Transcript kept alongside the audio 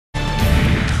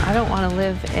I don't want to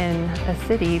live in a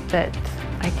city that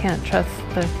I can't trust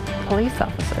the police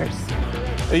officers.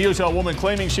 A Utah woman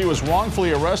claiming she was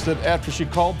wrongfully arrested after she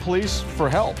called police for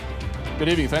help. Good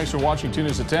evening. Thanks for watching 2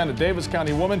 News at 10. A Davis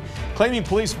County woman claiming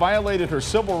police violated her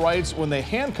civil rights when they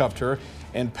handcuffed her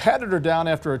and patted her down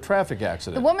after a traffic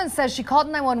accident. The woman says she called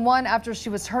 911 after she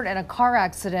was hurt in a car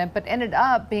accident, but ended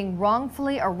up being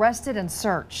wrongfully arrested and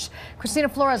searched. Christina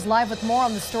Flores live with more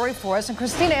on the story for us. And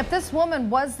Christina, if this woman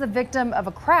was the victim of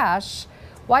a crash,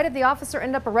 why did the officer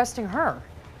end up arresting her?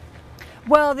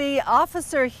 Well, the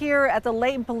officer here at the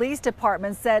Layton Police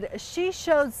Department said she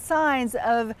showed signs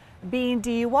of being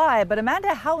DUI, but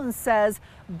Amanda Houghton says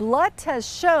blood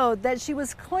tests showed that she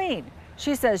was clean.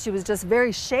 She says she was just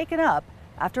very shaken up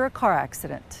after a car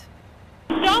accident.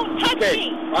 Don't touch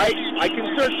me! I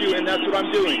can search you, and that's what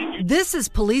I'm doing. This is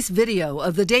police video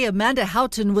of the day Amanda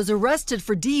Houghton was arrested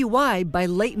for DUI by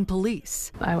Layton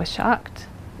Police. I was shocked.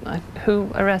 Who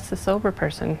arrests a sober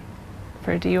person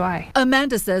for a DUI?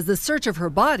 Amanda says the search of her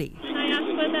body Can I ask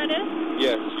what that is?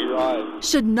 Yes, your eyes.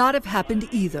 should not have happened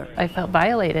either. I felt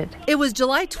violated. It was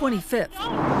July 25th.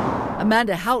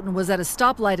 Amanda Houghton was at a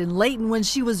stoplight in Layton when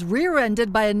she was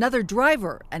rear-ended by another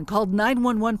driver and called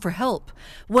 911 for help.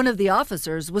 One of the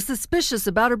officers was suspicious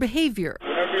about her behavior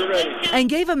and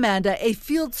gave Amanda a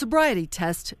field sobriety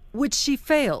test, which she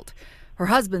failed. Her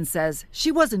husband says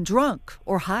she wasn't drunk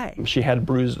or high. She had a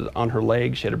bruise on her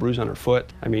leg, she had a bruise on her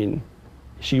foot. I mean,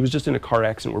 she was just in a car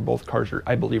accident where both cars are,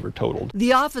 I believe, are totaled.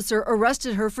 The officer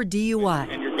arrested her for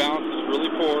DUI. And your balance is really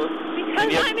poor.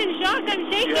 Because I'm in shock,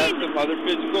 I'm shaking. You have some other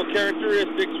physical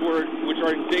characteristics which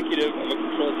are indicative of a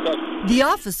controlled substance. The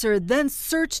officer then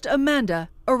searched Amanda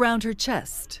around her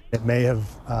chest. It may have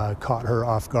caught her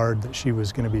off guard that she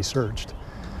was going to be searched.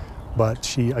 But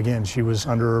she was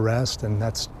under arrest, and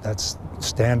that's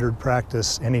standard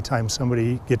practice. Anytime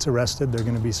somebody gets arrested, they're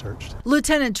going to be searched.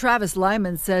 Lieutenant Travis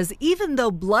Lyman says even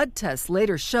though blood tests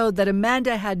later showed that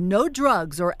Amanda had no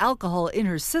drugs or alcohol in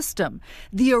her system,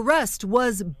 the arrest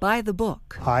was by the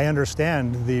book. I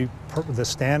understand the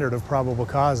standard of probable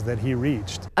cause that he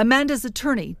reached. Amanda's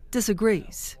attorney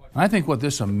disagrees. I think what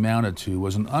this amounted to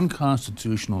was an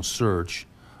unconstitutional search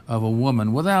of a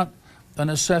woman without a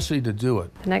necessity to do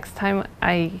it. The next time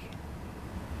I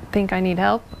think I need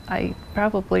help, I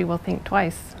probably will think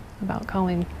twice about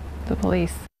calling the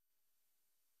police.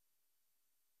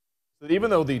 Even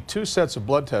though the 2 sets of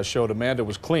blood tests showed Amanda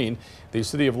was clean, the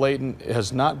city of Layton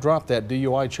has not dropped that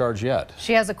DUI charge yet.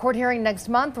 She has a court hearing next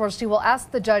month where she will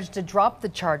ask the judge to drop the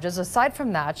charges. Aside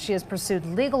from that, she has pursued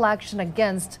legal action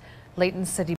against Layton City